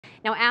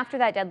Now, after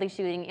that deadly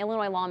shooting,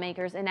 Illinois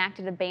lawmakers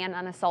enacted a ban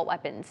on assault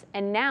weapons.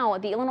 And now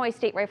the Illinois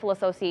State Rifle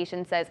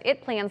Association says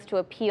it plans to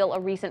appeal a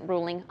recent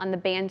ruling on the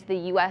ban to the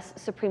U.S.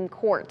 Supreme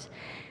Court.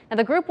 Now,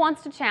 the group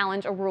wants to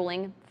challenge a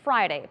ruling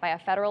Friday by a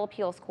federal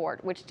appeals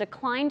court, which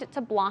declined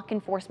to block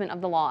enforcement of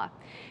the law.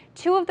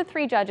 2 of the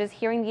 3 judges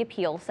hearing the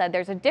appeal said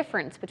there's a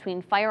difference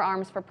between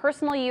firearms for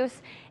personal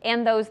use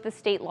and those the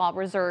state law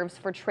reserves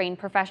for trained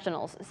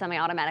professionals,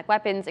 semi-automatic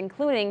weapons,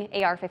 including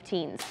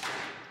AR-15s.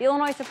 The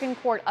Illinois Supreme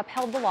Court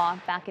upheld the law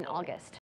back in August.